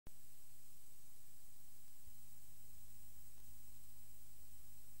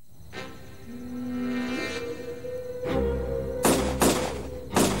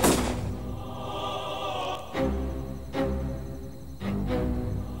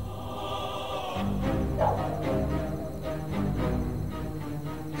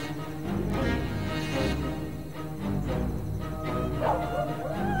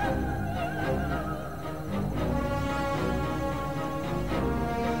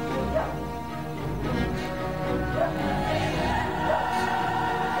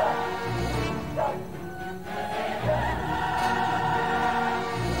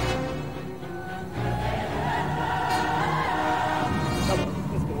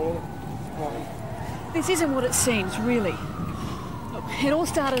This isn't what it seems, really. Look, it all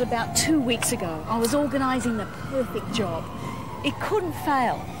started about 2 weeks ago. I was organising the perfect job. It couldn't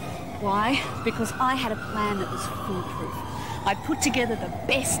fail. Why? Because I had a plan that was foolproof. I put together the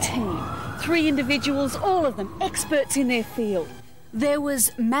best team. 3 individuals, all of them experts in their field. There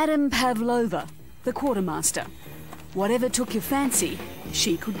was Madame Pavlova, the quartermaster. Whatever took your fancy,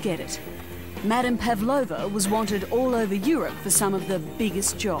 she could get it. Madame Pavlova was wanted all over Europe for some of the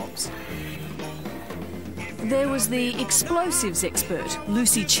biggest jobs. There was the explosives expert,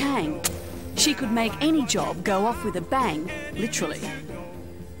 Lucy Chang. She could make any job go off with a bang, literally.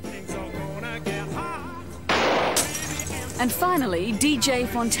 And finally, DJ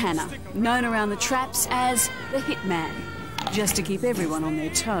Fontana, known around the traps as the Hitman, just to keep everyone on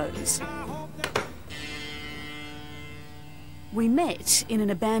their toes. We met in an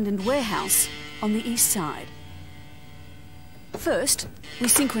abandoned warehouse on the east side. First, we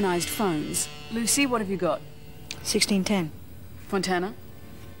synchronised phones. Lucy, what have you got? 1610. Fontana?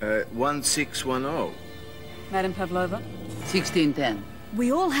 1610. Madame Pavlova? 1610.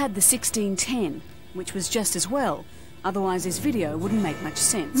 We all had the 1610, which was just as well. Otherwise, this video wouldn't make much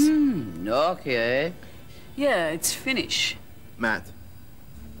sense. Nokia. Yeah, it's Finnish. Matt.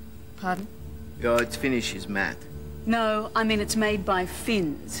 Pardon? Yeah, it's Finnish is Matt. No, I mean it's made by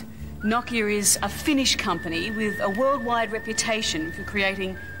Finns. Nokia is a Finnish company with a worldwide reputation for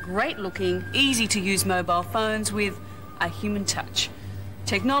creating great-looking, easy-to-use mobile phones with a human touch.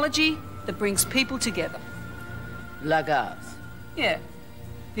 Technology that brings people together. Like us. Yeah,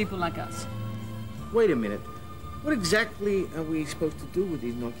 people like us. Wait a minute. What exactly are we supposed to do with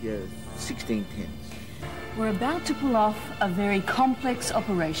these Nokia 1610s? We're about to pull off a very complex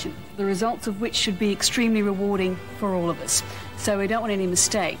operation, the results of which should be extremely rewarding for all of us. So we don't want any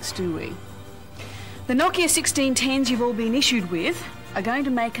mistakes, do we? The Nokia 1610s you've all been issued with are going to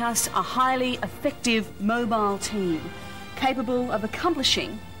make us a highly effective mobile team, capable of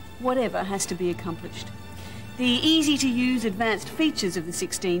accomplishing whatever has to be accomplished. The easy-to-use advanced features of the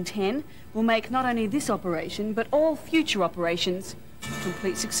 1610 will make not only this operation, but all future operations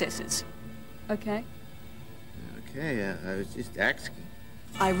complete successes. Okay? Okay, I was just asking.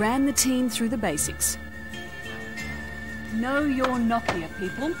 I ran the team through the basics. Know your Nokia,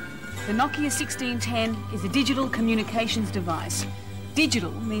 people. The Nokia 1610 is a digital communications device.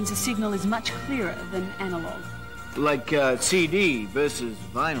 Digital means the signal is much clearer than analog. Like CD versus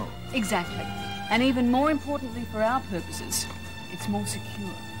vinyl. Exactly. And even more importantly for our purposes, it's more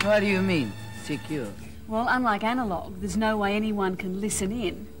secure. What do you mean, secure? Well, unlike analog, there's no way anyone can listen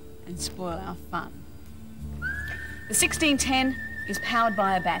in and spoil our fun. The 1610 is powered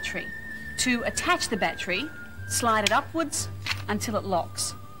by a battery. To attach the battery, slide it upwards until it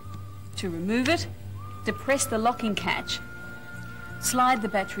locks. To remove it, depress the locking catch, slide the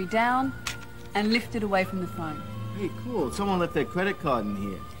battery down and lift it away from the phone. Hey, cool. Someone left their credit card in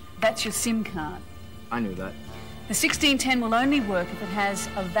here. That's your SIM card. I knew that. The 1610 will only work if it has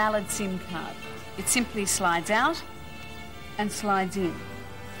a valid SIM card. It simply slides out and slides in.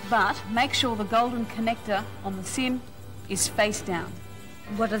 But make sure the golden connector on the SIM is face down.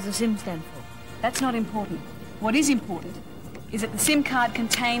 What does the SIM stand for? That's not important. What is important is that the SIM card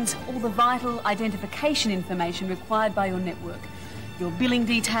contains all the vital identification information required by your network. Your billing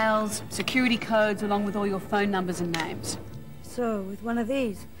details, security codes, along with all your phone numbers and names. So, with one of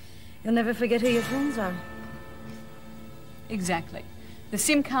these, you'll never forget who your friends are. Exactly. The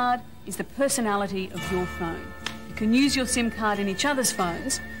SIM card is the personality of your phone. You can use your SIM card in each other's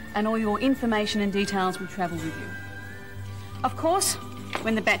phones, and all your information and details will travel with you. Of course,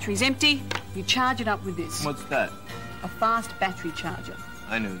 when the battery's empty, you charge it up with this. What's that? A fast battery charger.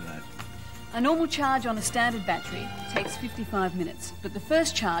 I knew that. A normal charge on a standard battery takes 55 minutes, but the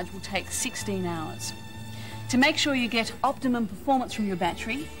first charge will take 16 hours. To make sure you get optimum performance from your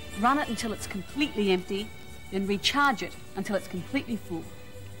battery, run it until it's completely empty, then recharge it until it's completely full.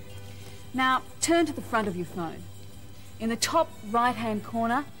 Now, turn to the front of your phone. In the top right-hand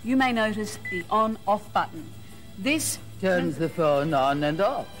corner, you may notice the on-off button. This Turns the phone on and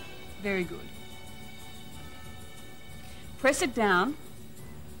off. Very good. Press it down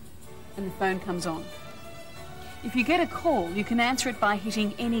and the phone comes on. If you get a call, you can answer it by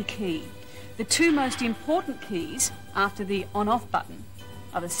hitting any key. The two most important keys after the on-off button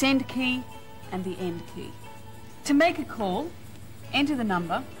are the send key and the end key. To make a call, enter the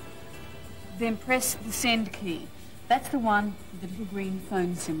number, then press the send key. That's the one with the little green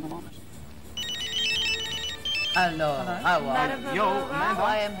phone symbol on it. Hello. How are you? Yo, Amanda.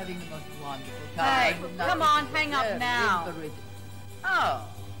 I am having the most wonderful time. Hey, Not come on, hang up there now. in the region. Oh.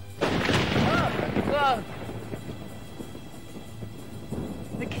 Oh, my God.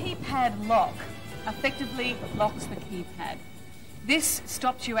 The keypad lock effectively locks the keypad. This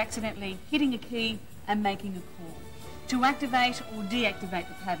stops you accidentally hitting a key and making a call. To activate or deactivate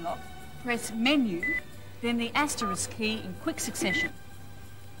the padlock, press Menu, then the asterisk key in quick succession.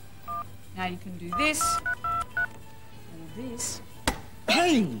 Now you can do this, or this,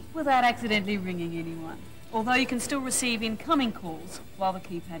 without accidentally ringing anyone. Although you can still receive incoming calls while the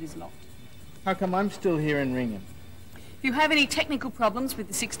keypad is locked. How come I'm still here and ringing? If you have any technical problems with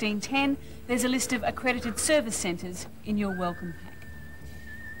the 1610, there's a list of accredited service centres in your welcome pack.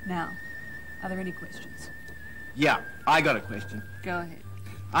 Now, are there any questions? Yeah, I got a question. Go ahead.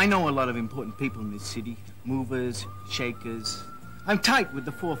 I know a lot of important people in this city. Movers, shakers. I'm tight with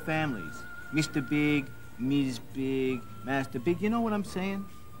the 4 families. Mr. Big, Ms. Big, Master Big. You know what I'm saying?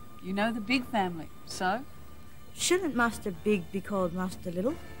 You know the Big family, so? Shouldn't Master Big be called Master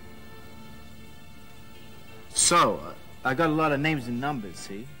Little? So, I got a lot of names and numbers,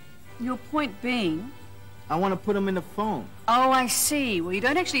 see? Your point being? I want to put them in the phone. Oh, I see. Well, you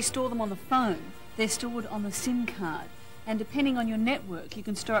don't actually store them on the phone. They're stored on the SIM card. And depending on your network, you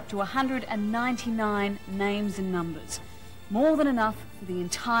can store up to 199 names and numbers. More than enough for the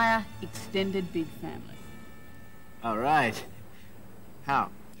entire extended Big family. All right. How?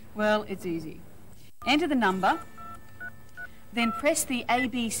 Well, it's easy. Enter the number, then press the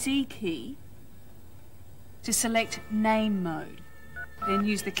ABC key to select name mode. Then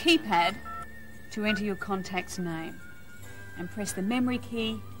use the keypad to enter your contact's name. And press the memory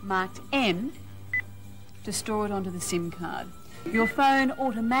key marked M to store it onto the SIM card. Your phone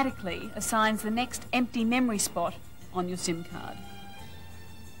automatically assigns the next empty memory spot on your SIM card.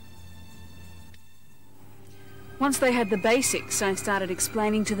 Once they had the basics, I started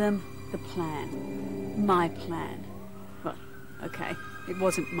explaining to them the plan. My plan. Well, okay, it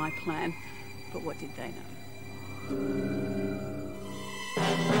wasn't my plan, but what did they know?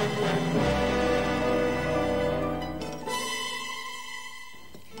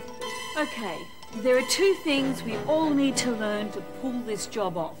 Okay, there are 2 things we all need to learn to pull this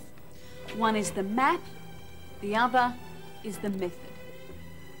job off. One is the map, the other is the method.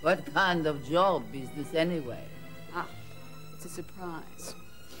 What kind of job is this anyway? Ah, it's a surprise.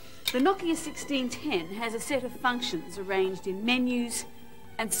 The Nokia 1610 has a set of functions arranged in menus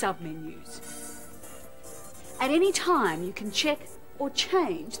and submenus. At any time, you can check or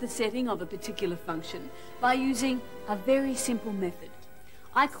change the setting of a particular function by using a very simple method.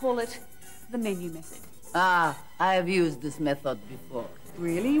 I call it the menu method. Ah, I have used this method before.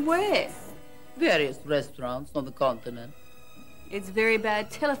 Really? Where? Various restaurants on the continent. It's very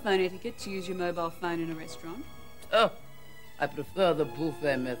bad telephone etiquette to use your mobile phone in a restaurant. Oh, I prefer the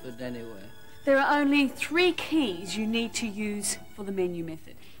buffet method anyway. There are only 3 keys you need to use for the menu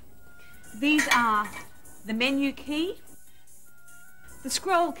method. These are the menu key, the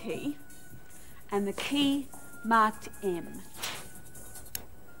scroll key, and the key marked M.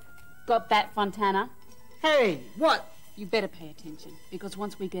 Got that, Fontana? Hey, what? You better pay attention, because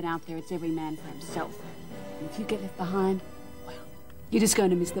once we get out there, it's every man for himself. And if you get left behind, well, you're just going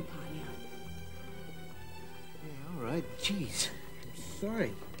to miss the party. Yeah, all right. Jeez, I'm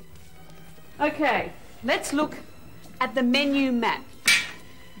sorry. Okay, let's look at the menu map.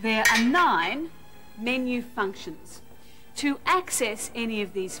 There are 9 menu functions. To access any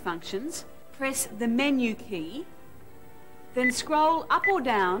of these functions, press the menu key, then scroll up or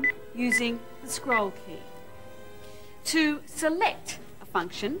down using the scroll key. To select a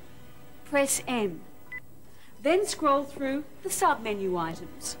function, press M. Then scroll through the sub-menu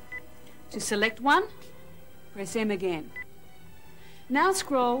items. To select one, press M again. Now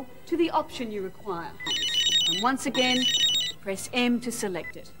scroll to the option you require. And once again, press M to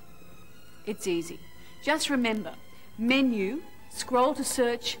select it. It's easy. Just remember, menu, scroll to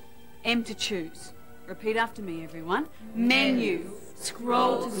search, M to choose. Repeat after me, everyone. Menu,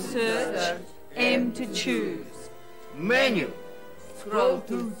 scroll to search, M to choose. Menu. Scroll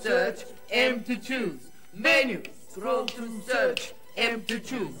to search, M to choose. Menu. Scroll to search, M to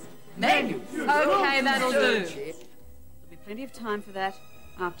choose. Menu. Okay, that'll do. There'll be plenty of time for that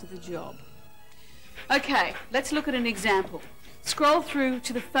after the job. Okay, let's look at an example. Scroll through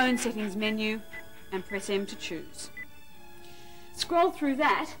to the phone settings menu and press M to choose. Scroll through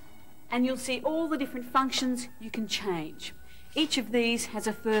that and you'll see all the different functions you can change. Each of these has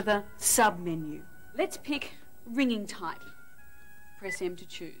a further sub-menu. Let's pick ringing type. Press M to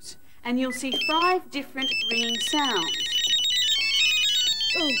choose. And you'll see 5 different ringing sounds.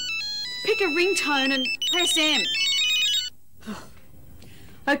 Oh, pick a ringtone and press M.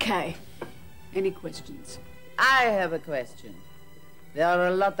 Okay, any questions? I have a question. There are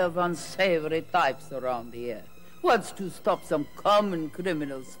a lot of unsavory types around here. What's to stop some common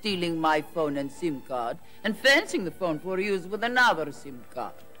criminal stealing my phone and SIM card and fencing the phone for use with another SIM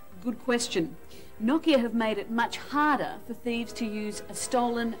card? Good question. Nokia have made it much harder for thieves to use a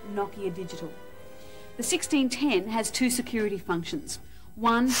stolen Nokia Digital. The 1610 has two security functions,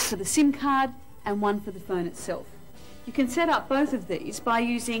 one for the SIM card and one for the phone itself. You can set up both of these by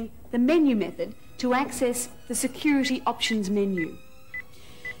using the menu method to access the security options menu.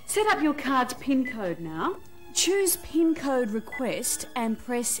 Set up your card's PIN code now. Choose PIN code request and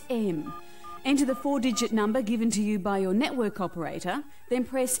press M. Enter the 4-digit number given to you by your network operator, then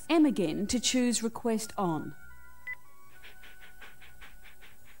press M again to choose request on.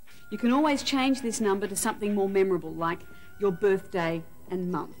 You can always change this number to something more memorable, like your birthday and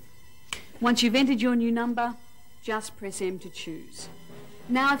month. Once you've entered your new number, just press M to choose.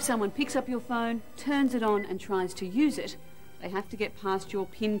 Now if someone picks up your phone, turns it on and tries to use it, they have to get past your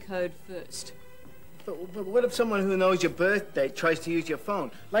PIN code first. But what if someone who knows your birthday tries to use your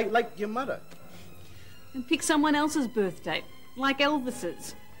phone? Like your mother? And pick someone else's birth date, like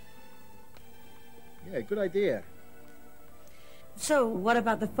Elvis's. Yeah, good idea. So, what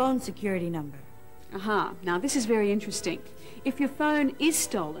about the phone security number? Aha, now this is very interesting. If your phone is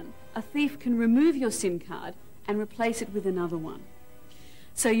stolen, a thief can remove your SIM card and replace it with another one.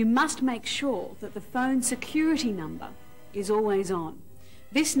 So you must make sure that the phone security number is always on.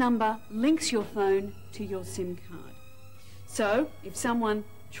 This number links your phone to your SIM card. So, if someone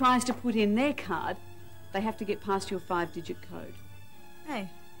tries to put in their card, they have to get past your 5-digit code. Hey,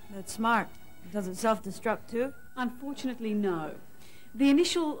 that's smart. Does it self-destruct too? Unfortunately, no. The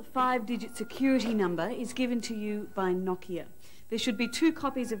initial 5-digit security number is given to you by Nokia. There should be 2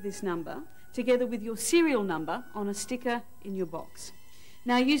 copies of this number, together with your serial number on a sticker in your box.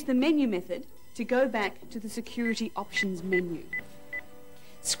 Now use the menu method to go back to the security options menu.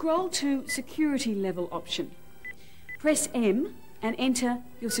 Scroll to security level option. Press M and enter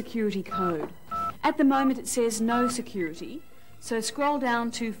your security code. At the moment it says no security, so scroll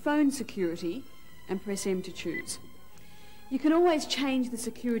down to phone security and press M to choose. You can always change the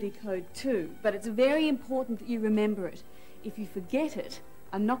security code too, but it's very important that you remember it. If you forget it,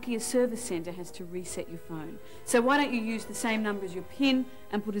 a Nokia service centre has to reset your phone. So why don't you use the same number as your PIN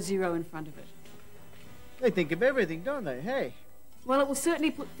and put a 0 in front of it? They think of everything, don't they? Hey. Well, it will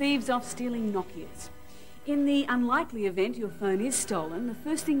certainly put thieves off stealing Nokias. In the unlikely event your phone is stolen, the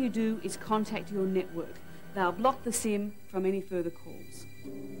first thing you do is contact your network. They'll block the SIM from any further calls.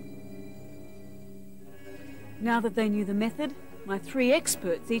 Now that they knew the method, my 3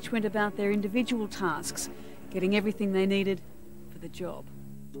 experts each went about their individual tasks, getting everything they needed for the job.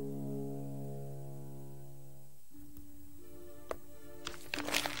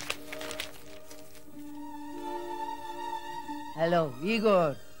 Hello,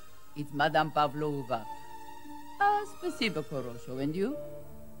 Igor. It's Madame Pavlova. Спасибо, хорошо. And you?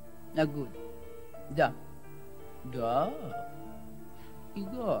 Good. Да.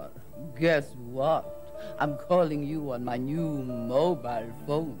 Igor, guess what? I'm calling you on my new mobile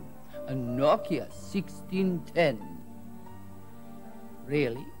phone, a Nokia 1610.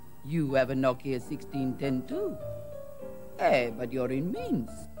 Really? You have a Nokia 1610 too? Hey, but you're in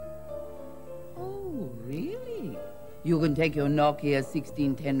Minsk. Oh, really? You can take your Nokia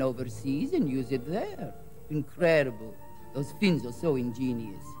 1610 overseas and use it there. Incredible. Those Finns are so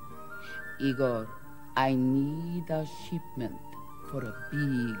ingenious. Igor, I need a shipment for a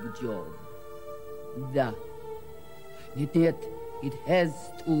big job. Da. It has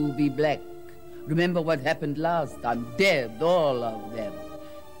to be black. Remember what happened last time? Dead, all of them.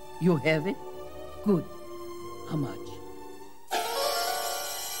 You have it? Good. How much?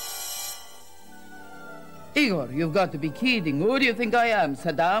 Igor, you've got to be kidding. Who do you think I am?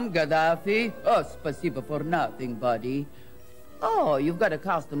 Saddam? Gaddafi? Oh, spasiba for nothing, buddy. Oh, you've got a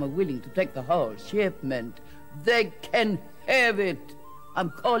customer willing to take the whole shipment. They can have it. I'm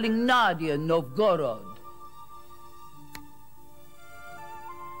calling Nadia Novgorod.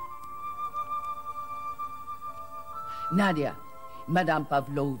 Nadia, Madame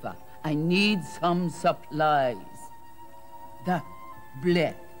Pavlova, I need some supplies. The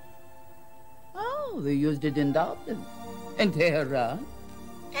black. Oh, they used it in Dublin, and Tehran,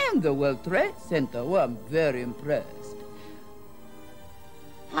 and the World Trade Center. Oh, I'm very impressed.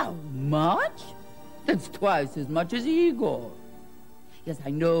 How much? That's twice as much as Igor. Yes,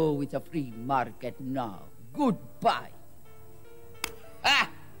 I know it's a free market now. Goodbye. Ah,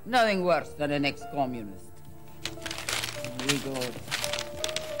 nothing worse than an ex-communist. Igor,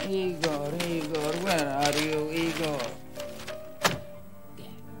 where are you, Igor?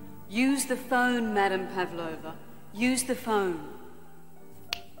 Use the phone, Madame Pavlova. Use the phone.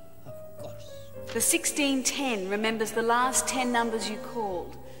 Of course. The 1610 remembers the last 10 numbers you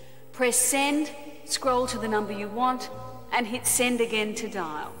called. Press send, scroll to the number you want, and hit send again to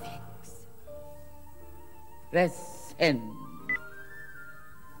dial. Press send.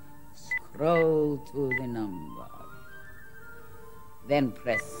 Scroll to the number. Then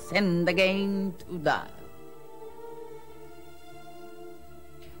press send again to dial.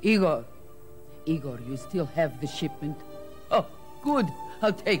 Igor, you still have the shipment? Oh, good,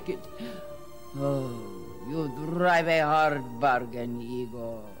 I'll take it. Oh, you drive a hard bargain,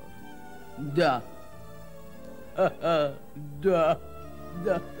 Igor. Da. Da. Da.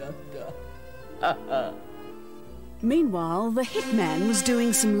 Da. Da. Meanwhile, the hitman was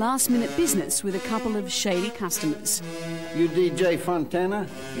doing some last-minute business with a couple of shady customers. You DJ Fontana?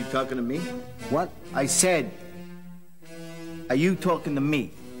 You talking to me? What? I said, are you talking to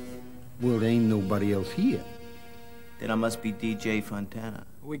me? Well, there ain't nobody else here. Then I must be DJ Fontana.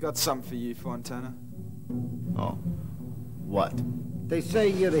 We got something for you, Fontana. Oh. What? They say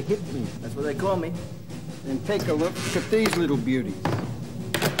you're the hitman. That's what they call me. Then take a look at these little beauties.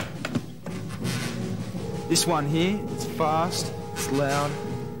 This one here, it's fast, it's loud,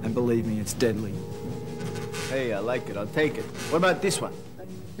 and believe me, it's deadly. Hey, I like it. I'll take it. What about this one?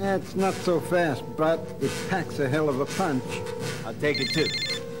 It's not so fast, but it packs a hell of a punch. I'll take it too.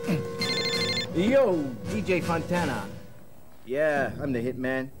 Yo, DJ Fontana. Yeah, I'm the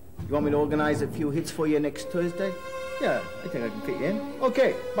hitman. You want me to organize a few hits for you next Thursday? Yeah, I think I can fit you in.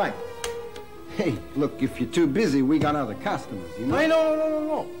 Okay, bye. Hey, look, if you're too busy, we got other customers, you know?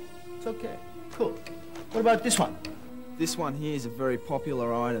 No. It's okay. Cool. What about this one? This one here is a very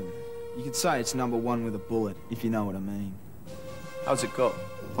popular item. You could say it's #1 with a bullet, if you know what I mean. How's it go?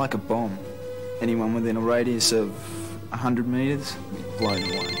 Like a bomb. Anyone within a radius of 100 meters will be blown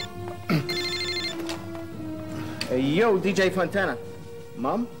away. Hey, yo, DJ Fontana.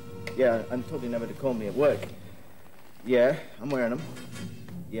 Mom? Yeah, I told you never to call me at work. Yeah, I'm wearing them.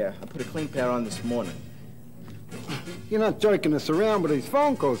 Yeah, I put a clean pair on this morning. You're not joking us around with these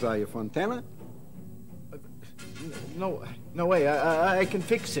phone calls, are you, Fontana? No way. I can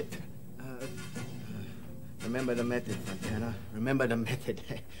fix it. Remember the method, Fontana. Remember the method.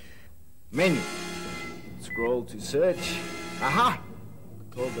 Menu. Scroll to search. Aha!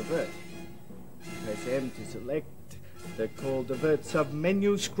 Call divert. Press M to select the call divert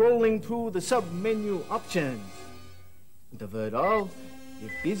sub-menu, scrolling through the sub-menu options. Divert all.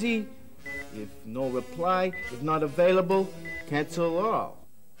 If busy. If no reply. If not available, cancel all.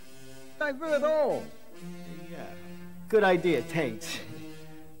 Divert all. Yeah. Good idea, thanks.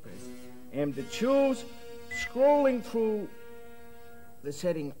 Press M to choose. Scrolling through the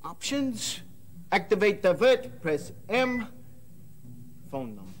setting options. Activate divert. Press M.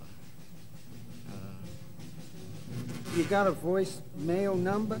 Phone number. You got a voicemail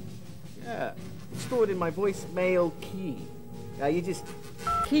number? Yeah. It's stored in my voicemail key. Now you just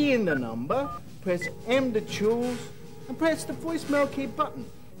key in the number, press M to choose, and press the voicemail key button.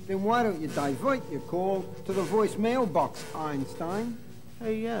 Then why don't you divert your call to the voicemail box, Einstein?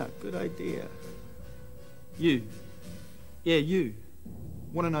 Hey, yeah, good idea. You. Yeah, you.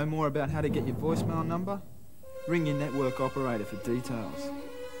 Want to know more about how to get your voicemail number? Ring your network operator for details.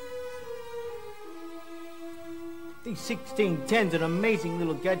 These 1610s are amazing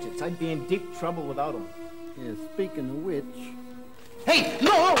little gadgets. I'd be in deep trouble without them. Yeah, speaking of which... Hey,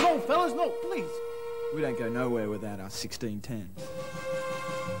 no, fellas, no, please. We don't go nowhere without our 1610s.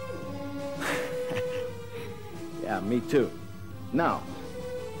 Yeah, me too. Now,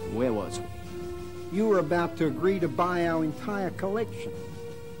 where was we? You were about to agree to buy our entire collection.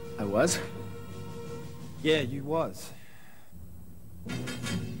 I was? Yeah, you was.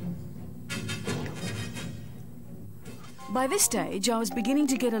 By this stage, I was beginning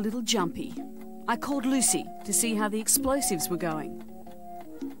to get a little jumpy. I called Lucy to see how the explosives were going.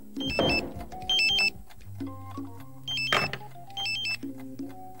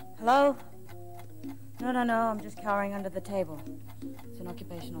 Hello? No, I'm just cowering under the table. It's an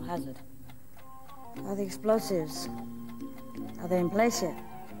occupational hazard. Are the explosives? Are they in place yet?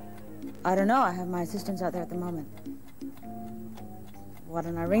 I don't know. I have my assistants out there at the moment. Why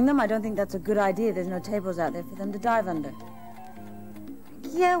don't I ring them? I don't think that's a good idea. There's no tables out there for them to dive under.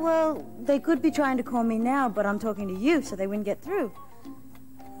 Yeah, well, they could be trying to call me now, but I'm talking to you, so they wouldn't get through.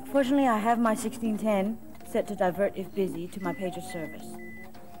 Fortunately, I have my 1610 set to divert if busy to my pager service.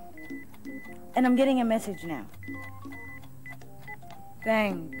 And I'm getting a message now.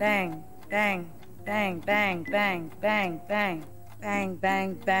 Bang, bang, bang, bang, bang, bang, bang, bang, bang,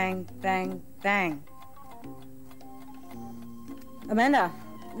 bang, bang, bang, bang. Amanda?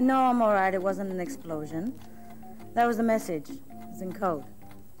 No, I'm all right. It wasn't an explosion. That was the message. It was in code.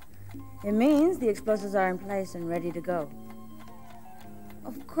 It means the explosives are in place and ready to go.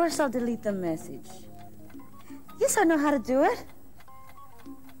 Of course I'll delete the message. Yes, I know how to do it.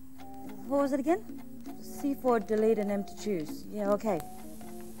 What was it again? C for delete and M to choose. Yeah, okay.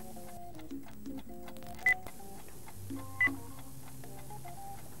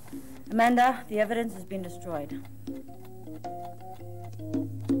 Amanda, the evidence has been destroyed.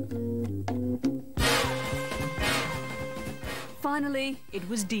 Finally, it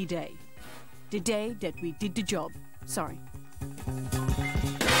was D-Day. The day that we did the job. Sorry.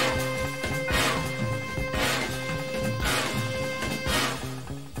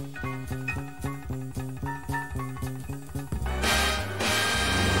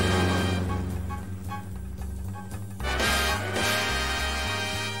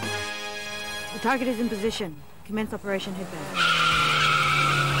 The target is in position. Commence Operation Headband.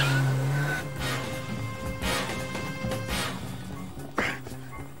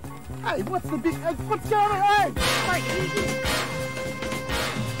 Hey, what's the big... what's going on? Hey!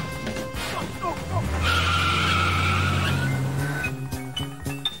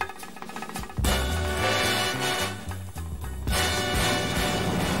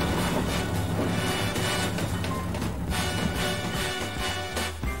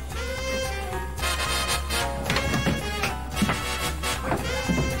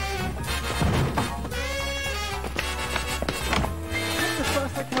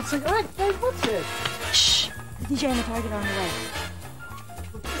 Hey! Hey, what's it? Shh! The DJ and the target are on the way.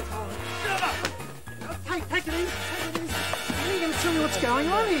 Take it easy. Take it easy. How are you going to tell me what's going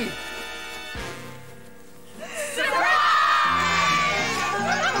on here?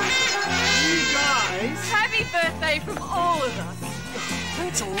 You guys! Happy birthday from all of us.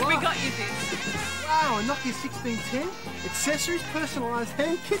 Thanks a lot. We got you this. Wow, a Nokia 1610? Accessories, personalised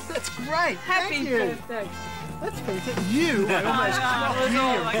hand kit? That's great. Happy Thank you. birthday. That's fantastic. You, I almost clocked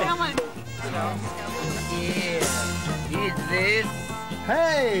you. Come on. Yeah. Is this?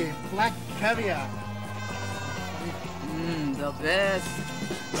 Hey, black caviar. The best.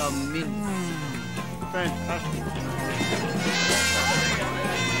 The mint. Fantastic.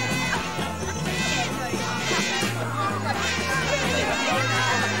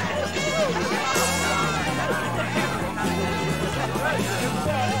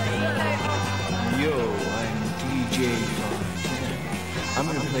 Yo, I'm DJ I'm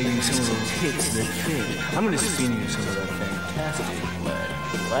gonna play you some of those hits that fit. I'm gonna spin you some of that fantastic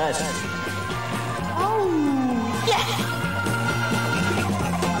plastic. Oh, yeah!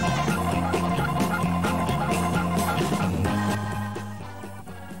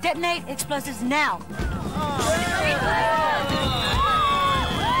 Detonate explosives now.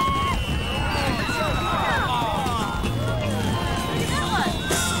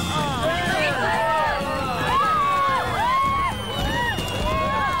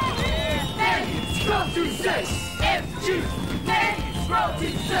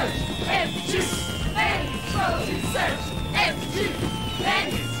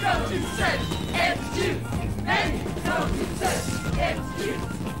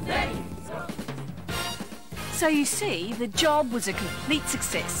 So you see, the job was a complete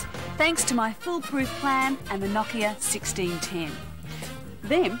success, thanks to my foolproof plan and the Nokia 1610.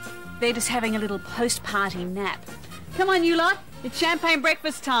 Them, they're just having a little post-party nap. Come on, you lot, it's champagne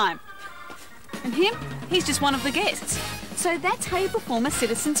breakfast time. And him, he's just one of the guests. So that's how you perform a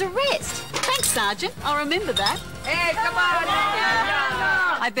citizen's arrest. Thanks, Sergeant, I'll remember that. Hey, come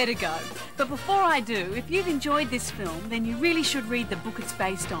on! I better go. But before I do, if you've enjoyed this film, then you really should read the book it's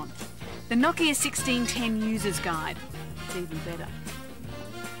based on. The Nokia 1610 User's Guide. It's even better.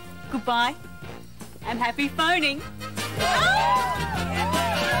 Goodbye, and happy phoning.